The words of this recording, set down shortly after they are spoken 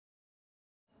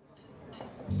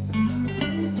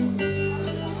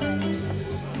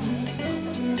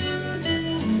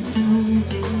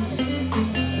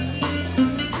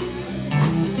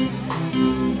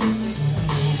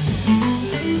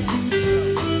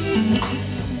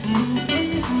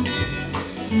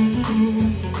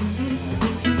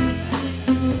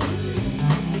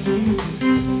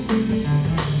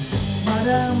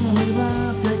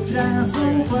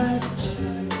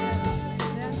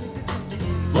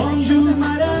Bonjour,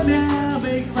 madame, já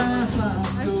bych vás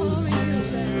láskou směl.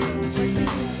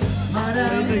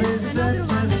 Madame, vy jste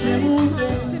přesně můj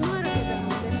typ.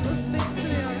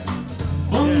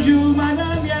 Bonjour,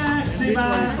 madame, já chci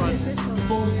vás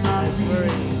poznat.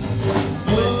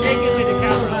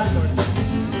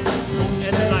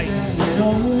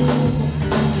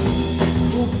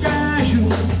 Ukážu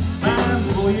vám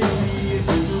svoji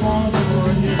sbírku slov.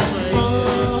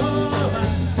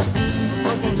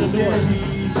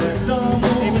 Věříte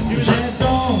tomu, že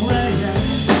tohle je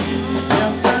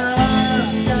jasná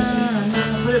láska na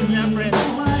první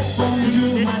pohled.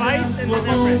 Bonjour, madame,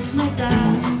 klobouk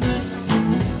smykám.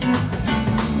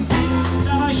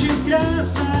 Ta vaše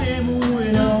krása je můj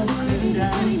nový dar.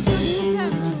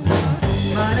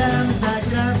 Madame, tak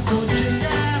rád, co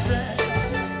čekáte?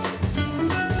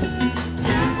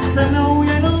 Se mnou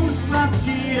jenom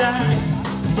sladký ráj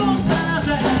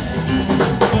poznáte.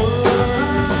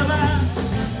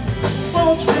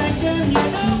 Pojďte ke mně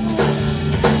domů,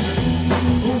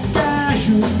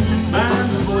 ukážu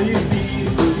vám svoji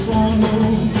sbírku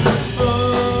slonů.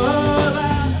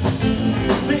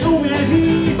 Vy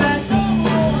uvěříte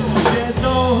tomu, že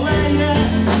tohle je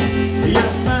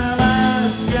jasná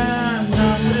láska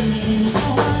na první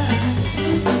pohled.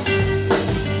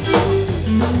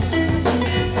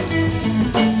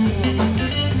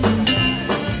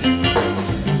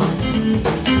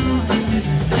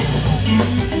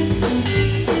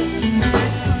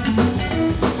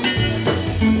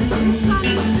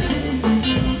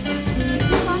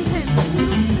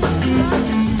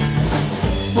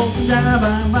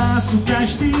 Potkávám vás tu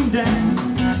každý den.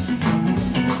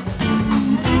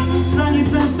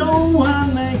 Stanice touha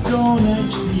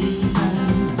nekonečný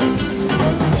sen.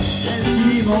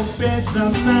 Jezdím opět za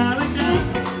stálek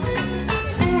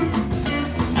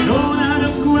do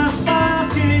nádobku a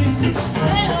zpátky,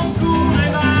 jenom kvůli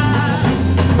vám.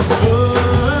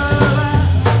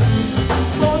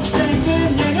 Pojďte ke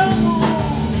mně domů,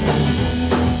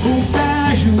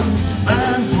 ukážu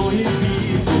vám svoji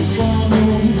sbírku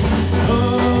slonů.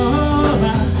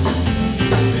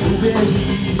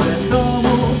 Uvěříte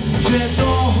tomu, že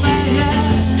tohle je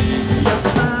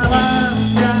jasná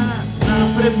láska na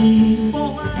první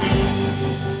pohled.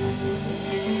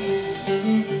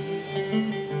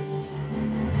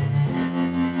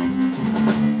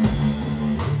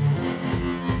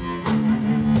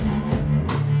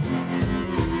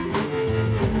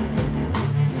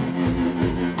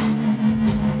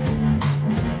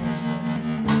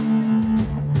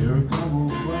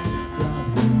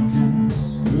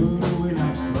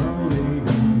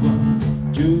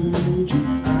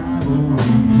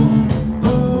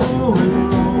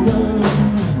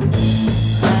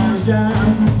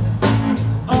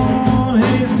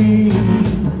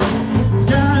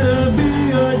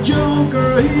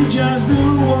 Just do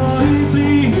what he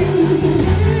please.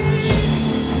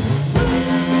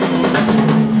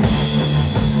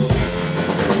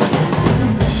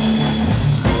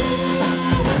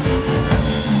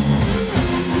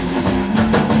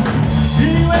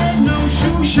 He ain't no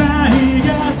shoe shine, he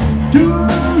got two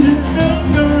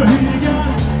finger, he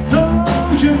got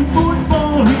Trojan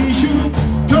football, he shoot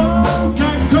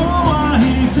Coca-Cola,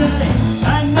 he say,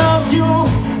 I love you,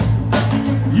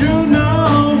 you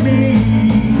know me.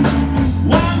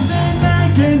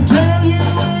 Can tell you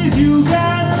is you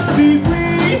gotta be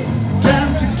free.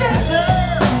 Come together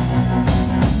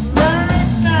right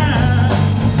now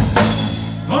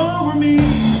over me.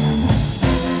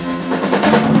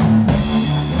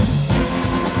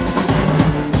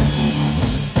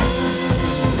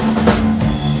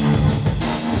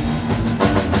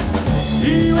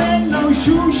 He ain't no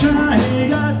shoe shine, he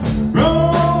got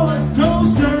roller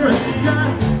coaster, he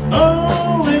got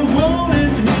only one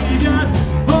and he got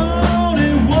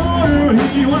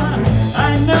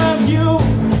I know you,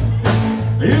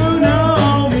 you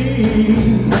know me.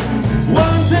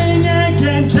 One thing I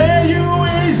can tell you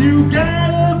is you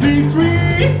gotta be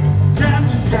free. Come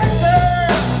together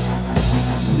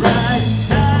right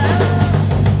now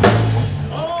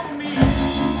on me.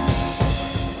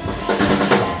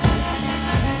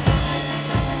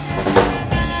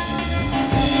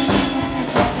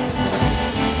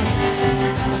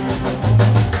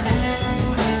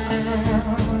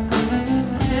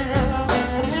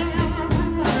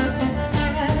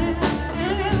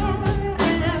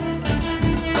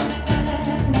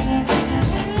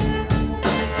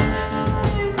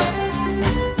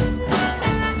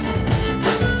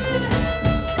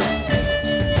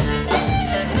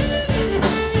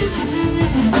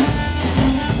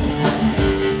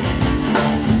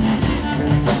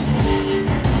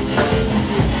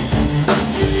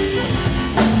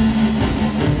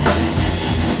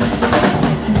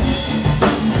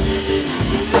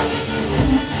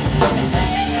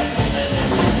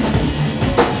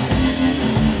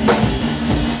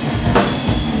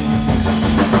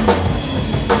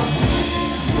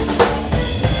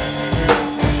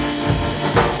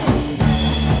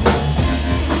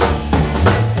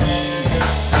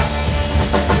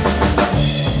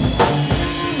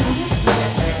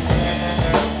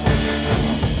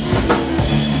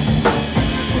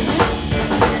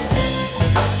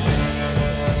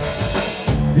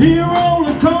 He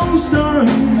roller coaster,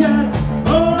 he got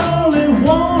all he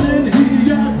wanted, he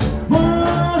got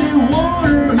muddy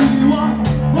water, he want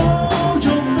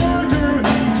mojo further,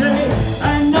 he say,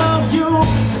 I know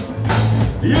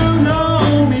you know